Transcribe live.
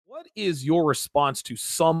what is your response to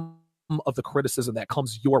some of the criticism that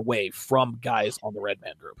comes your way from guys on the Red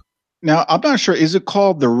Man Group? Now, I'm not sure. Is it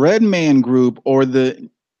called the Red Man Group or the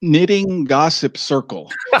Knitting Gossip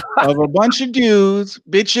Circle of a bunch of dudes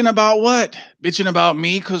bitching about what? Bitching about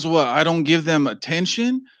me because what? I don't give them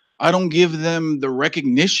attention. I don't give them the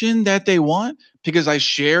recognition that they want because I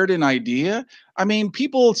shared an idea. I mean,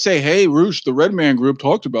 people say, hey, Roosh, the Red Man Group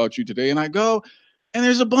talked about you today. And I go, and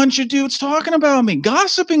there's a bunch of dudes talking about me,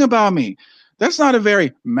 gossiping about me. That's not a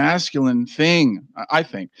very masculine thing, I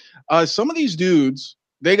think. Some of these dudes,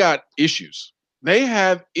 they got issues. They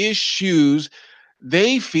have issues.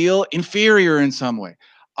 They feel inferior in some way.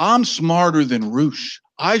 I'm smarter than Roosh.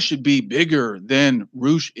 I should be bigger than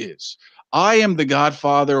Roosh is. I am the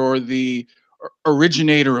godfather or the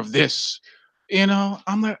originator of this.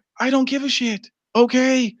 I'm like, I don't give a shit.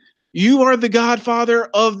 Okay. You are the godfather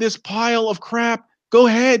of this pile of crap. Go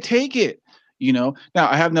ahead, take it. Now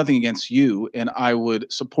I have nothing against you and I would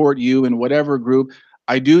support you in whatever group.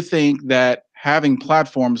 I do think that having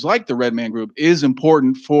platforms like the Red Man Group is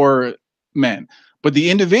important for men. But the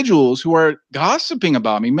individuals who are gossiping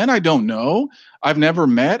about me, men I don't know, I've never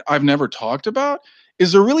met, I've never talked about,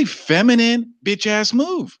 is a really feminine bitch ass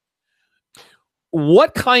move.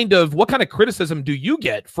 What kind of criticism do you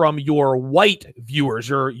get from your white viewers,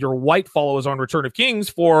 your white followers on Return of Kings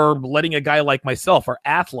for letting a guy like myself or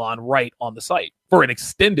Athlon write on the site for an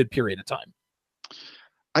extended period of time?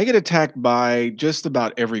 I get attacked by just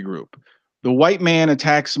about every group. The white man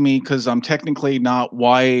attacks me because I'm technically not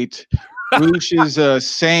white. Roosh is a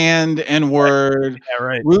sand N-word. Yeah,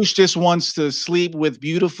 right. Roosh just wants to sleep with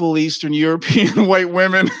beautiful Eastern European white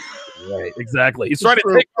women. Right, exactly. He's trying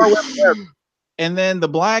to take our women there. And then the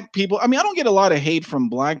black people, I mean, I don't get a lot of hate from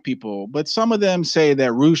black people, but some of them say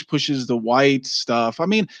that Roosh pushes the white stuff. I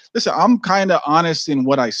mean, listen, I'm kind of honest in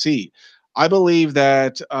what I see. I believe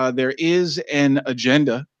that there is an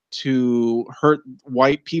agenda to hurt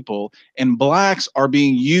white people, and blacks are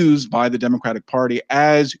being used by the Democratic Party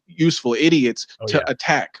as useful idiots to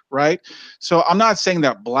attack, right? So I'm not saying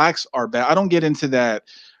that blacks are bad. I don't get into that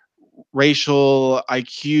racial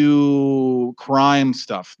IQ crime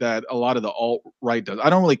stuff that a lot of the alt-right does. I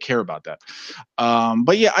don't really care about that.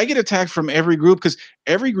 But yeah, I get attacked from every group because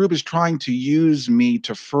every group is trying to use me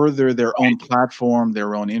to further their own platform,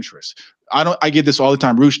 their own interests. I get this all the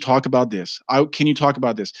time. Roosh, talk about this. Can you talk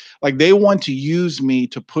about this? Like they want to use me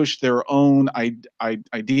to push their own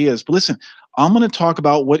ideas. But listen, I'm going to talk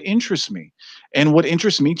about what interests me, and what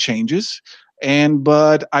interests me changes.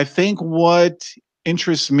 But I think what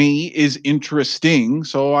interests me is interesting,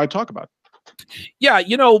 so I talk about it. Yeah,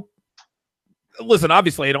 listen,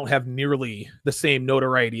 obviously I don't have nearly the same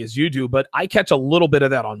notoriety as you do, but I catch a little bit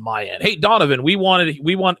of that on my end. Hey, Donovan, we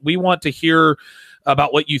want to hear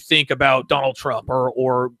about what you think about Donald Trump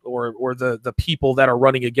or the people that are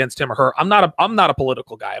running against him or her. I'm not a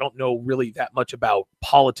political guy. I don't know really that much about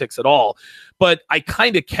politics at all, but I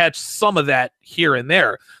kind of catch some of that here and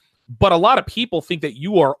there. But a lot of people think that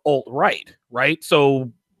you are alt-right, right? So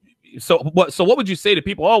what would you say to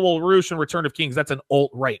people? Oh, well, Roosh and Return of Kings, that's an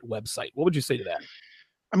alt-right website. What would you say to that?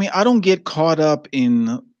 I mean, I don't get caught up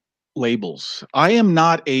in labels. I am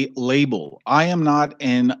not a label. I am not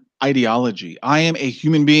an ideology. I am a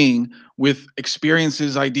human being with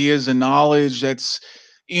experiences, ideas, and knowledge that's,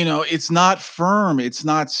 it's not firm. It's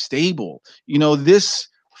not stable. This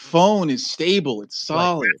phone is stable, it's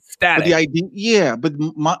solid. Right. Static. But the idea, yeah, but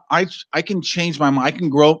I can change my mind. I can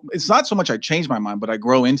grow. It's not so much I change my mind, but I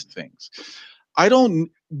grow into things. I don't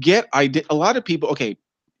get a lot of people, okay,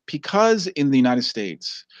 because in the United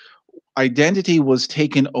States, identity was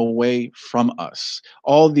taken away from us.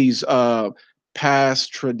 All these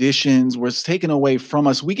past traditions was taken away from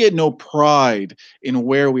us. We get no pride in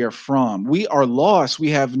where we are from. We are lost. We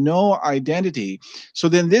have no identity. So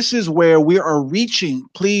then this is where we are reaching.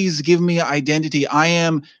 Please give me identity. I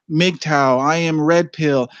am MGTOW. I am Red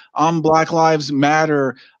Pill. I'm Black Lives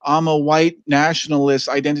Matter. I'm a white nationalist,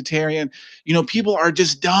 identitarian. People are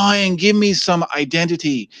just dying. Give me some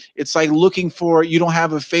identity. It's like looking for, you don't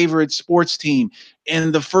have a favorite sports team,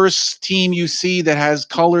 and the first team you see that has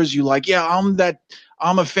colors you like, yeah,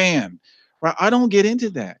 I'm a fan. Right? I don't get into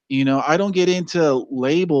that. I don't get into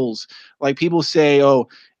labels. Like people say, oh,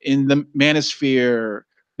 in the manosphere,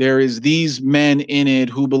 there is these men in it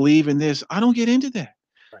who believe in this. I don't get into that.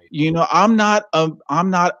 Right. I'm not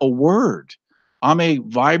a word. I'm a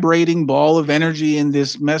vibrating ball of energy in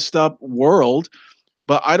this messed up world,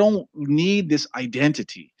 but I don't need this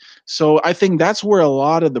identity. So I think that's where a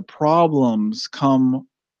lot of the problems come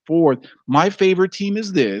forth. My favorite team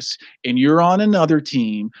is this, and you're on another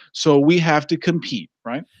team, so we have to compete,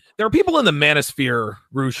 right? There are people in the manosphere,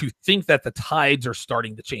 Roosh, who think that the tides are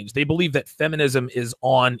starting to change. They believe that feminism is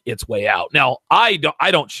on its way out. Now, I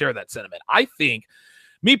don't share that sentiment. I think,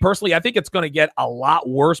 me personally, I think it's going to get a lot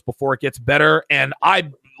worse before it gets better. And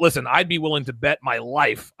I'd be willing to bet my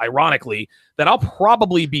life, ironically, that I'll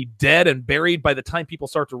probably be dead and buried by the time people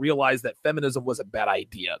start to realize that feminism was a bad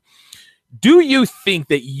idea. Do you think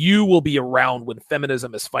that you will be around when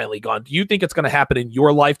feminism is finally gone? Do you think it's going to happen in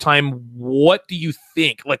your lifetime? What do you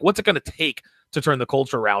think? Like, what's it going to take to turn the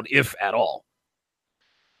culture around, if at all?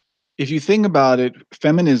 If you think about it,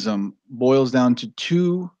 feminism boils down to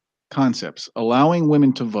two concepts: allowing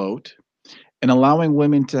women to vote and allowing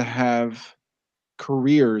women to have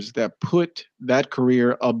careers that put that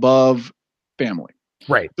career above family.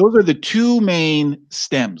 Right. Those are the two main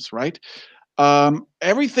stems, right?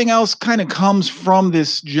 Everything else kind of comes from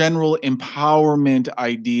this general empowerment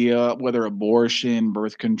idea, whether abortion,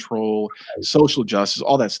 birth control, social justice,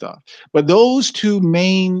 all that stuff. But those two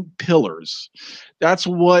main pillars, that's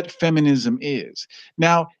what feminism is.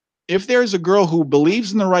 Now, if there's a girl who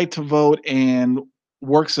believes in the right to vote and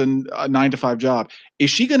works a 9 to 5 job,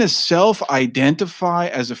 is she going to self-identify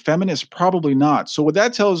as a feminist? Probably not. So what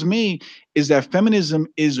that tells me is that feminism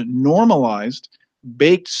is normalized,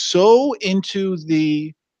 baked so into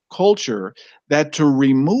the culture that to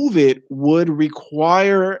remove it would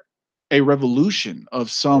require a revolution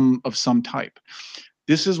of some type.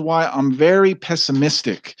 This is why I'm very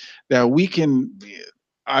pessimistic that we can,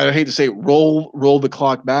 I hate to say roll the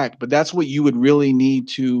clock back, but that's what you would really need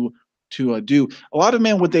to do. A lot of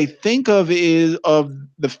men, what they think of the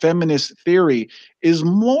feminist theory is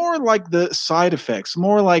more like the side effects,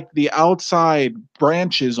 more like the outside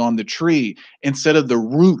branches on the tree instead of the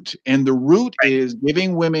root. And the root is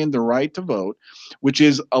giving women the right to vote, which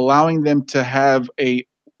is allowing them to have a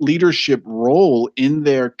leadership role in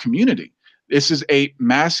their community. This is a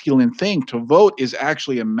masculine thing. To vote is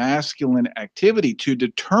actually a masculine activity to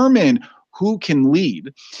determine who can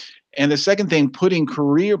lead. And the second thing, putting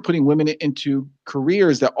women into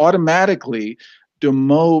careers that automatically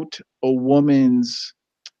demote a woman's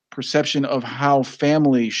perception of how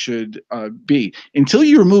family should be. Until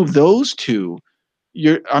you remove those two,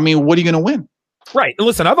 what are you going to win? Right.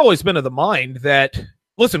 Listen, I've always been of the mind that,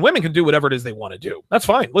 listen, women can do whatever it is they want to do. That's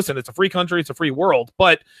fine. Listen, it's a free country, it's a free world,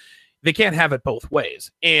 but they can't have it both ways.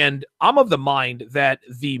 And I'm of the mind that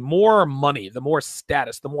the more money, the more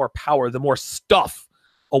status, the more power, the more stuff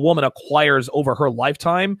a woman acquires over her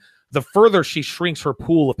lifetime, the further she shrinks her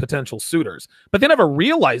pool of potential suitors. But they never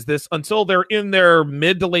realize this until they're in their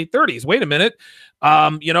mid to late 30s. Wait a minute.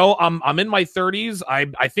 I'm in my 30s.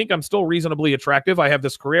 I think I'm still reasonably attractive. I have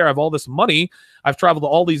this career. I have all this money. I've traveled to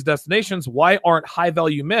all these destinations. Why aren't high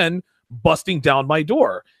value men busting down my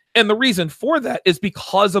door? And the reason for that is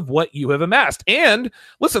because of what you have amassed. And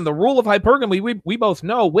listen, the rule of hypergamy, we both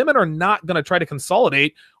know women are not going to try to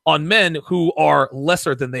consolidate on men who are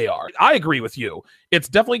lesser than they are. I agree with you. It's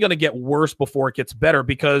definitely going to get worse before it gets better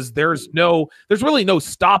because there's really no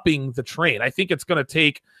stopping the train. I think it's going to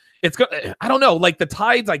take, I don't know, like the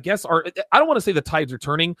tides, I guess, I don't want to say the tides are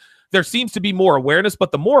turning. There seems to be more awareness,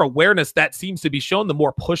 but the more awareness that seems to be shown, the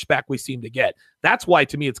more pushback we seem to get. That's why,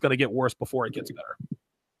 to me, it's going to get worse before it gets better.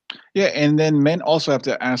 Yeah, and then men also have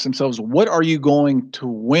to ask themselves, what are you going to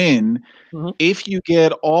win if you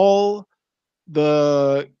get all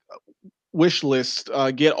the wish list,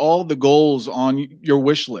 get all the goals on your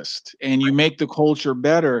wish list and you make the culture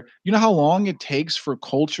better? You know how long it takes for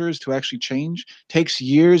cultures to actually change? It takes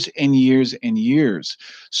years and years and years.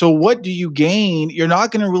 So what do you gain? You're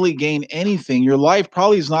not going to really gain anything. Your life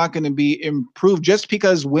probably is not going to be improved. Just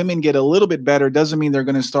because women get a little bit better doesn't mean they're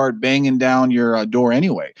going to start banging down your door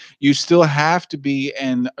anyway. You still have to be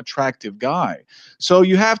an attractive guy. So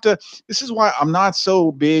you have to, this is why I'm not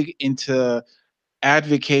so big into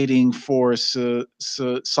advocating for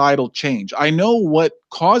societal change. I know what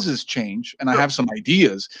causes change and I have some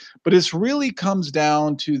ideas, but it really comes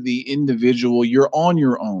down to the individual. You're on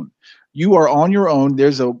your own. You are on your own.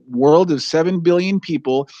 There's a world of 7 billion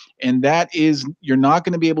people, and you're not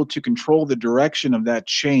going to be able to control the direction of that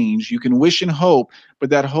change. You can wish and hope,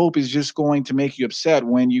 but that hope is just going to make you upset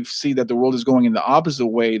when you see that the world is going in the opposite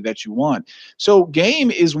way that you want. So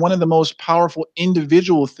game is one of the most powerful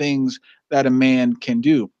individual things that a man can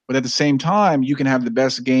do. But at the same time, you can have the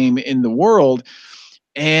best game in the world.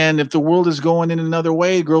 And if the world is going in another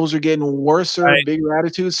way, girls are getting worse, bigger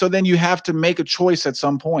attitudes. So then you have to make a choice at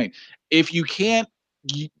some point. If you can't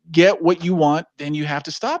get what you want, then you have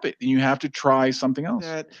to stop it. And you have to try something else.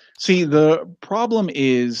 See, the problem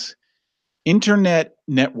is internet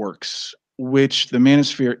networks which the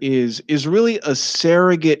manosphere is really a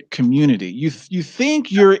surrogate community. You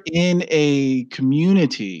think you're in a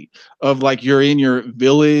community of, like, you're in your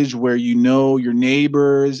village where you know your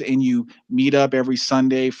neighbors and you meet up every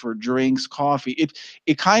Sunday for drinks, coffee.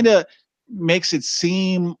 It kind of makes it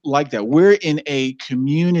seem like that. We're in a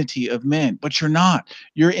community of men, but you're not.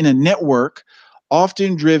 You're in a network,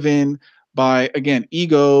 often driven by, again,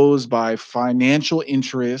 egos, by financial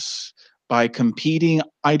interests, by competing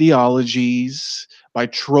ideologies, by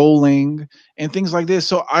trolling and things like this.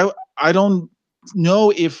 So I don't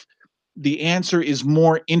know if the answer is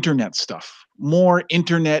more internet stuff, more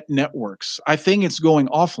internet networks. I think it's going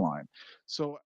offline. So